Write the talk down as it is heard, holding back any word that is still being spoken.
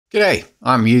G'day,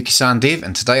 I'm Yuki-san Dev,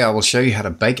 and today I will show you how to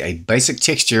bake a basic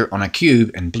texture on a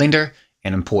cube in Blender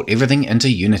and import everything into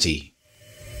Unity.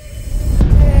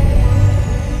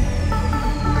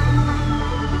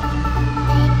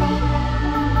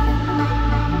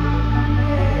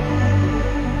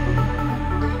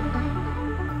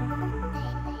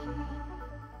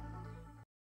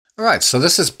 Alright, so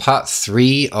this is part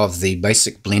 3 of the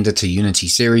basic Blender to Unity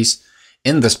series.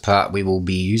 In this part, we will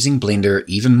be using Blender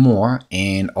even more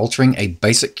and altering a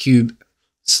basic cube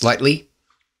slightly,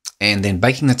 and then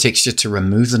baking the texture to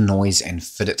remove the noise and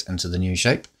fit it into the new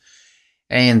shape.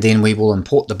 And then we will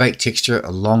import the baked texture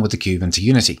along with the cube into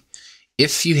Unity.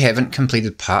 If you haven't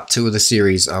completed part 2 of the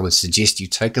series, I would suggest you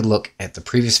take a look at the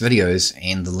previous videos,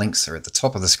 and the links are at the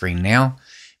top of the screen now,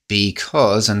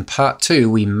 because in part 2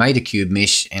 we made a cube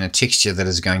mesh and a texture that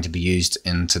is going to be used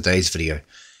in today's video.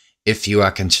 If you are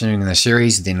continuing the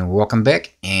series, then welcome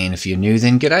back, and if you're new,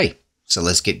 then g'day. So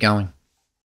let's get going.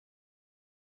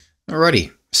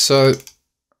 Alrighty, so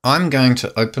I'm going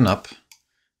to open up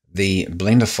the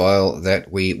Blender file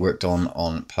that we worked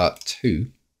on part 2.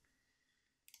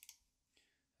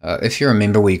 If you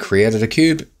remember, we created a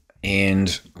cube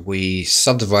and we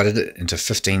subdivided it into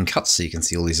 15 cuts, so you can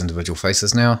see all these individual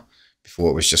faces now. Before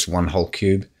it was just one whole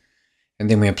cube. And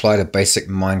then we applied a basic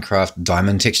Minecraft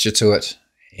diamond texture to it.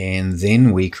 And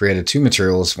then we created two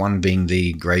materials, one being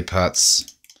the gray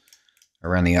parts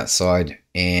around the outside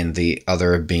and the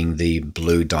other being the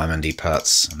blue diamondy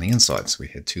parts on the inside. So we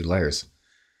had two layers.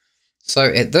 So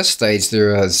at this stage,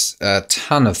 there is a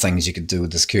ton of things you could do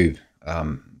with this cube.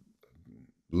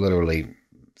 Literally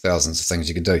thousands of things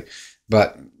you could do.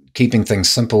 But keeping things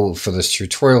simple for this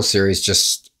tutorial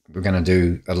series, we're going to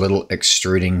do a little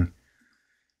extruding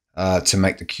to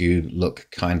make the cube look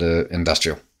kind of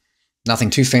industrial.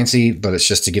 Nothing too fancy, but it's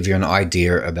just to give you an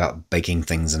idea about baking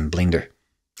things in Blender.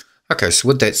 Okay, so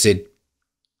with that said,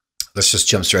 let's just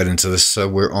jump straight into this. So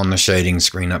we're on the shading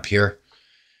screen up here.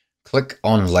 Click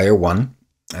on layer 1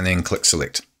 and then click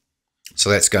select.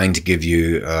 So that's going to give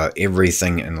you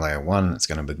everything in layer 1. It's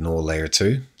going to ignore layer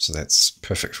 2. So that's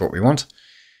perfect for what we want.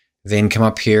 Then come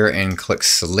up here and click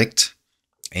select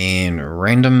and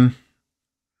random.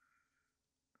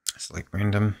 Select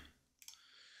random.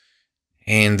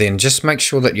 And then just make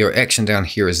sure that your action down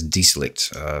here is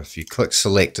deselect. If you click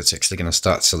select, it's actually going to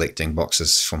start selecting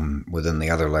boxes from within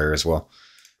the other layer as well.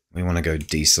 We want to go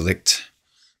deselect.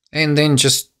 And then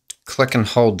just click and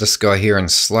hold this guy here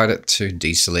and slide it to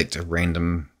deselect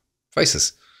random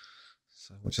faces.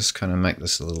 So we'll just kind of make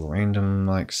this a little random,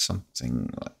 like something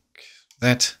like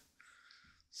that.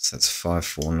 So that's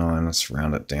 549. Let's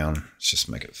round it down. Let's just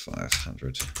make it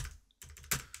 500.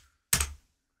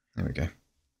 There we go.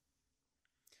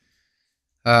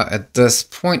 At this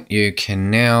point, you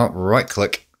can now right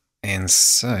click and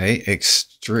say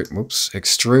extrude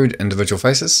individual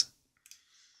faces.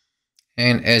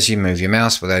 And as you move your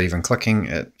mouse without even clicking,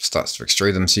 it starts to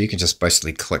extrude them. So you can just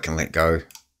basically click and let go,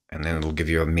 and then it'll give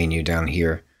you a menu down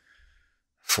here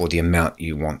for the amount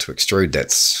you want to extrude.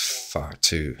 That's far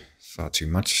too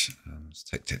much. Let's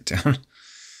take that down.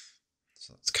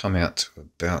 So let's come out to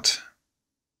about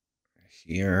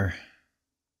here.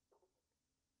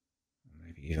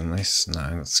 Even less.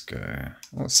 No, let's go.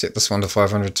 Well, let's set this one to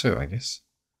 500 too, I guess.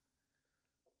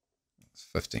 That's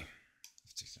 50,000.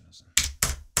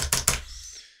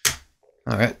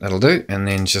 Alright, that'll do. And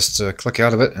then just click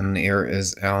out of it, and there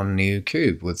is our new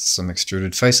cube with some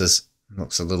extruded faces. It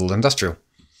looks a little industrial.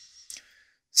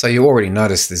 So you already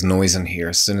notice there's noise in here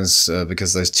as soon as,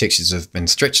 because those textures have been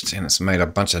stretched and it's made a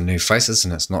bunch of new faces,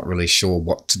 and it's not really sure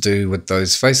what to do with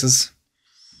those faces.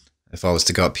 If I was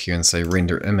to go up here and say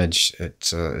render image,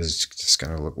 it is just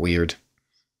going to look weird.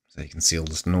 So you can see all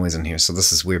this noise in here. So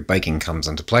this is where baking comes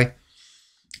into play.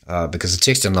 Because the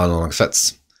texture no longer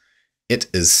fits, it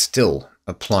is still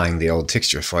applying the old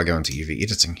texture. If I go into UV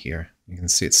editing here, you can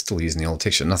see it's still using the old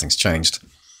texture. Nothing's changed.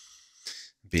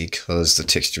 Because the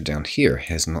texture down here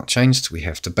has not changed, we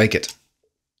have to bake it.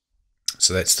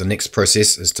 So that's the next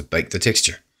process, is to bake the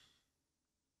texture.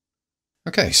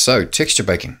 Okay, so texture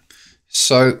baking.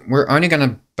 So we're only going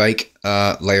to bake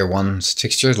layer 1's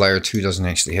texture. Layer 2 doesn't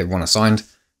actually have one assigned.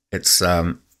 It's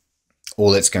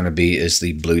all that's going to be is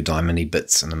the blue diamondy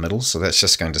bits in the middle. So that's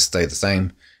just going to stay the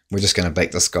same. We're just going to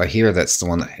bake this guy here. That's the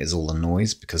one that has all the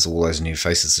noise, because all those new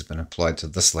faces have been applied to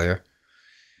this layer.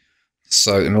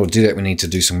 So in order to do that, we need to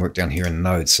do some work down here in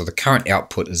nodes. So the current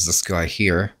output is this guy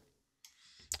here,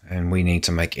 and we need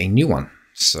to make a new one.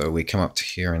 So we come up to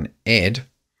here and add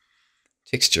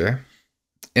texture.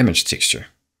 Image texture.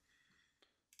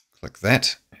 Click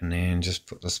that, and then just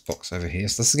put this box over here.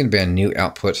 So this is going to be a new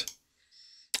output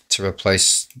to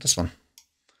replace this one.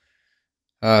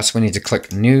 So we need to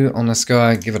click new on this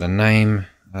guy, give it a name.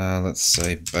 Let's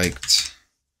say baked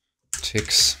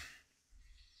text.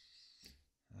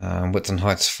 Width and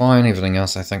height's fine. Everything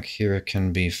else I think here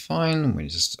can be fine. We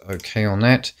just OK on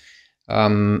that.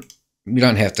 You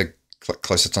don't have to click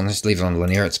closest on this. Leave it on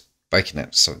linear. It's baking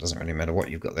it, so it doesn't really matter what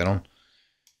you've got that on.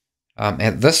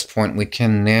 At this point, we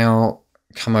can now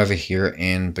come over here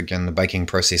and begin the baking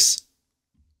process.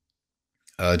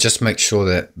 Just make sure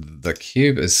that the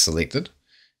cube is selected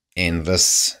and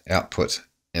this output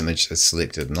image is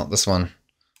selected, not this one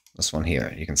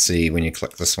here. You can see when you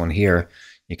click this one here,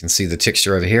 you can see the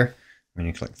texture over here. When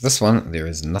you click this one, there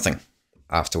is nothing.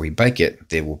 After we bake it,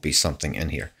 there will be something in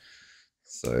here.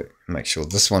 So make sure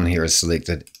this one here is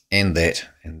selected and that,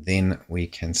 and then we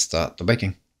can start the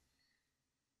baking.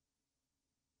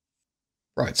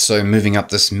 Right, so moving up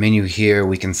this menu here,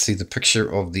 we can see the picture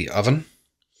of the oven.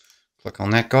 Click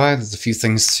on that guy. There's a few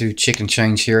things to check and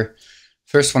change here.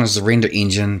 First one is the render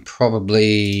engine. Probably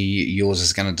yours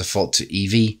is going to default to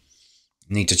Eevee.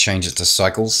 You need to change it to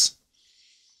cycles.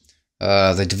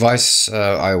 The device,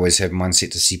 I always have mine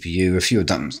set to CPU. If you're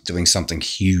doing something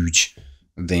huge,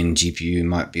 then GPU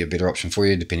might be a better option for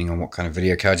you, depending on what kind of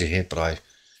video card you have, but I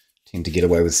tend to get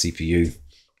away with CPU.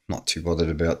 Not too bothered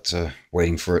about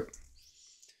waiting for it.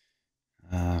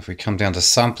 If we come down to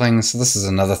sampling, so this is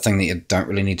another thing that you don't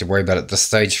really need to worry about at this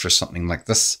stage for something like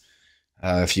this.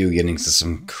 If you're getting to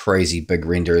some crazy big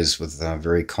renders with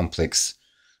very complex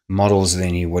models,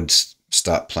 then you would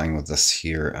start playing with this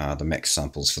here. The max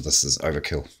samples for this is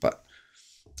overkill, but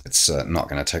it's not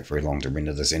going to take very long to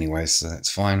render this anyway, so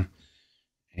that's fine.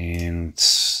 And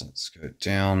let's go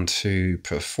down to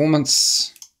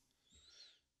performance.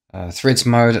 Threads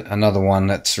mode, another one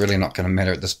that's really not going to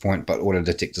matter at this point, but auto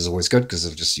detect is always good because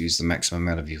it'll just use the maximum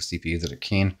amount of your CPU that it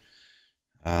can.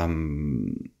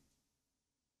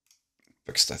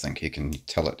 Fixed, I think you can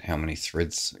tell it how many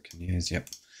threads it can use. Yep.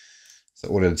 So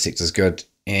auto detect is good.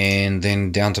 And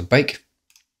then down to bake.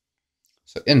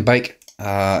 So in bake,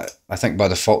 I think by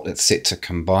default it's set to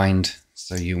combined.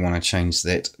 So you want to change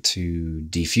that to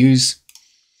diffuse.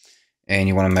 And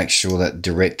you want to make sure that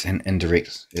direct and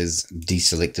indirect is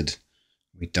deselected.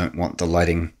 We don't want the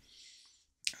lighting.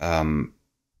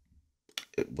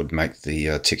 It would make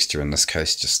the texture in this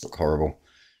case just look horrible.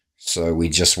 So we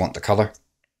just want the color.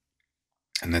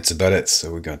 And that's about it.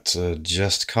 So we've got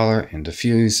just color and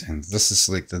diffuse. And this is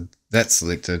selected. That's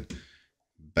selected.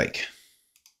 Bake.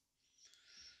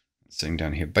 Sitting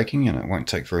down here baking, and it won't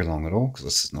take very long at all because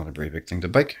this is not a very big thing to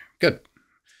bake. Good.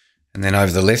 And then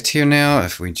over the left here now,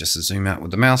 if we just zoom out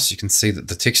with the mouse, you can see that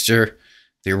the texture,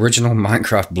 the original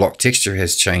Minecraft block texture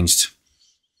has changed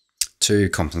to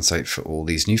compensate for all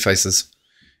these new faces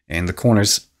and the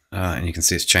corners. And you can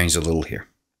see it's changed a little here.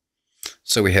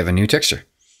 So we have a new texture.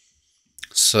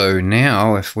 So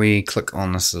now if we click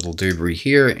on this little doobry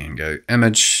here and go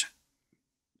image,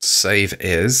 save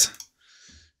as,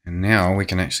 and now we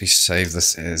can actually save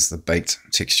this as the baked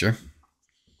texture.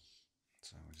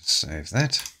 So we'll just save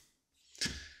that.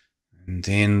 And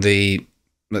then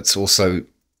let's also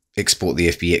export the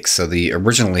FBX. So the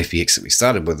original FBX that we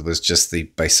started with was just the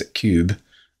basic cube,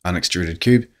 unextruded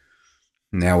cube.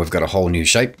 Now we've got a whole new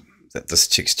shape that this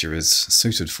texture is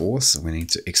suited for. So we need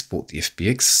to export the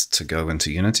FBX to go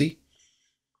into Unity.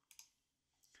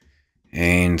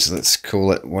 And let's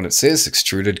call it what it says,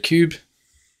 extruded cube. That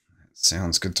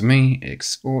sounds good to me.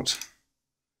 Export.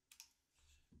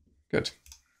 Good.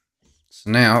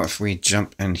 So now if we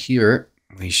jump in here,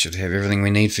 we should have everything we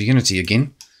need for Unity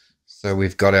again. So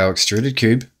we've got our extruded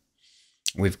cube,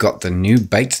 we've got the new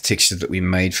baked texture that we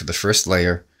made for the first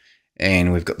layer,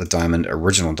 and we've got the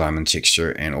original diamond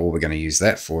texture, and all we're going to use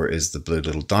that for is the blue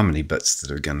little diamondy bits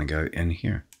that are going to go in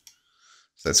here.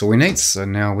 So that's all we need. So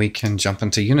now we can jump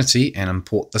into Unity and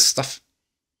import this stuff.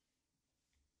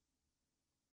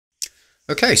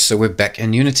 Okay, so we're back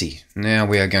in Unity. Now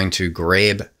we are going to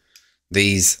grab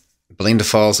these Blender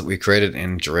files that we created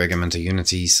and drag them into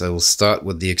Unity. So we'll start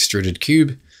with the extruded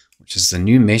cube, which is the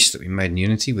new mesh that we made in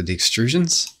Unity with the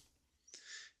extrusions.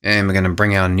 And we're going to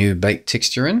bring our new baked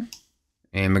texture in.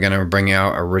 And we're going to bring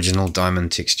our original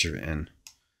diamond texture in.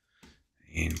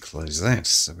 And close that.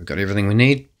 So we've got everything we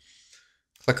need.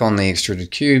 Click on the extruded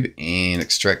cube and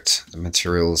extract the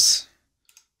materials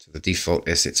to the default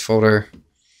assets folder.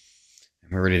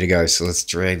 We're ready to go. So let's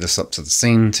drag this up to the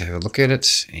scene to have a look at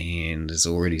it. And there's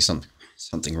already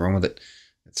something wrong with it.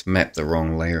 It's mapped the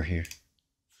wrong layer here.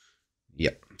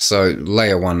 Yep. So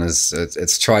layer 1 is,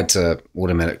 it's tried to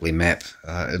automatically map.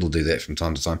 It'll do that from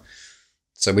time to time.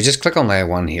 So we just click on layer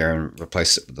 1 here and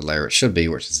replace it with the layer it should be,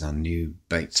 which is our new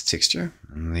baked texture.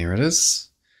 And there it is.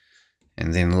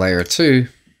 And then layer 2,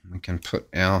 We can put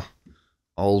our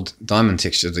old diamond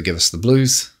texture to give us the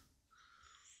blues.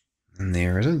 And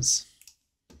there it is.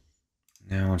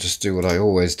 Now I'll just do what I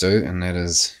always do, and that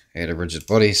is add a rigid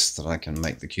body so that I can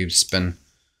make the cube spin.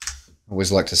 I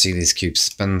always like to see these cubes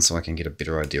spin so I can get a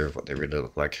better idea of what they really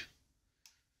look like.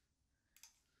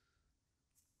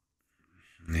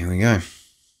 And there we go.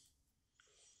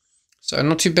 So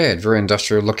not too bad, very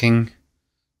industrial looking.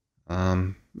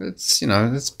 It's,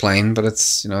 it's plain, but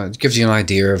it's, it gives you an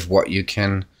idea of what you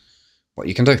can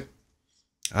do.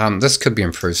 This could be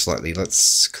improved slightly.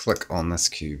 Let's click on this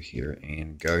cube here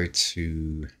and go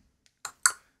to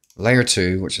layer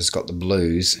 2, which has got the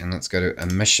blues, and let's go to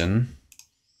emission,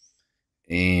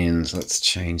 and let's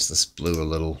change this blue a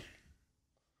little.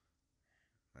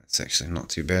 That's actually not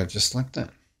too bad, just like that.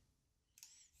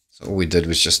 So all we did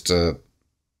was just put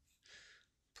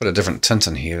a different tint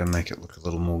in here to make it look a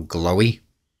little more glowy.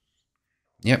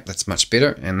 Yep, that's much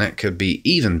better, and that could be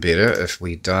even better if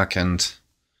we darkened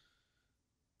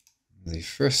the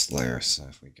first layer. So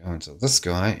if we go into this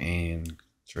guy and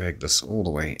drag this all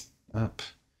the way up,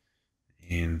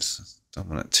 and don't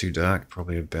want it too dark,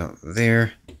 probably about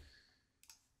there.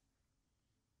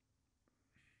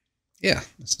 Yeah,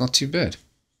 it's not too bad.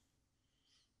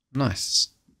 Nice.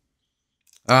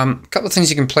 A couple of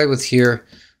things you can play with here.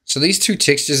 So these two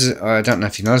textures, I don't know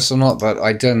if you noticed or not, but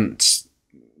I didn't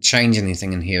change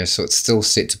anything in here, so it's still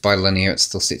set to bilinear, it's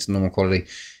still set to normal quality.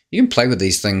 You can play with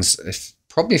these things.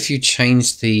 Probably if you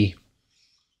change the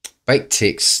bake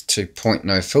text to point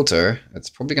no filter, it's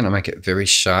probably going to make it very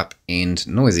sharp and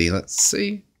noisy. Let's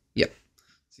see. Yep.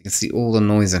 So you can see all the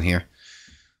noise in here.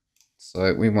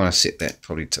 So we want to set that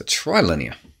probably to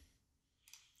trilinear.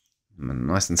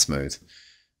 Nice and smooth.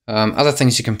 Other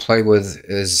things you can play with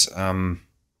is,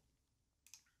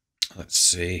 let's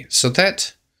see. So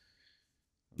that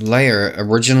layer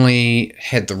originally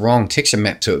had the wrong texture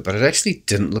map to it, but it actually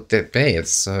didn't look that bad.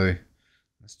 So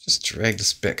let's just drag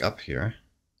this back up here.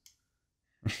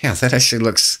 Yeah, that actually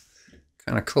looks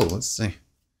kind of cool. Let's see.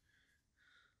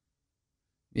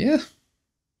 Yeah,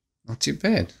 not too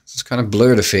bad. It's just kind of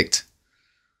blurred effect.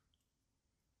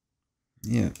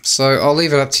 Yeah, so I'll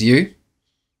leave it up to you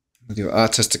with your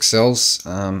artistic selves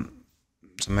to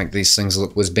make these things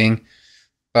look whiz-bang.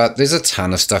 But there's a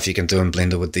ton of stuff you can do in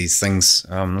Blender with these things.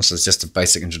 This is just a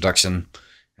basic introduction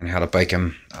and how to bake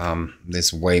them.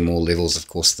 There's way more levels, of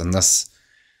course, than this.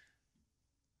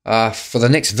 For the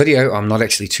next video, I'm not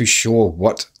actually too sure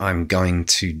what I'm going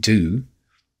to do.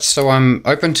 So I'm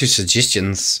open to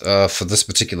suggestions for this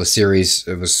particular series.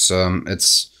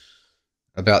 It's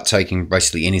about taking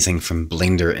basically anything from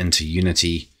Blender into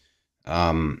Unity.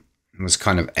 It was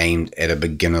kind of aimed at a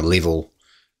beginner level.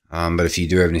 But if you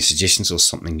do have any suggestions or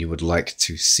something you would like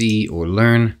to see or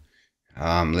learn,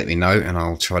 let me know and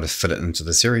I'll try to fit it into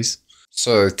the series.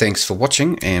 So thanks for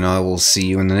watching, and I will see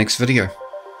you in the next video.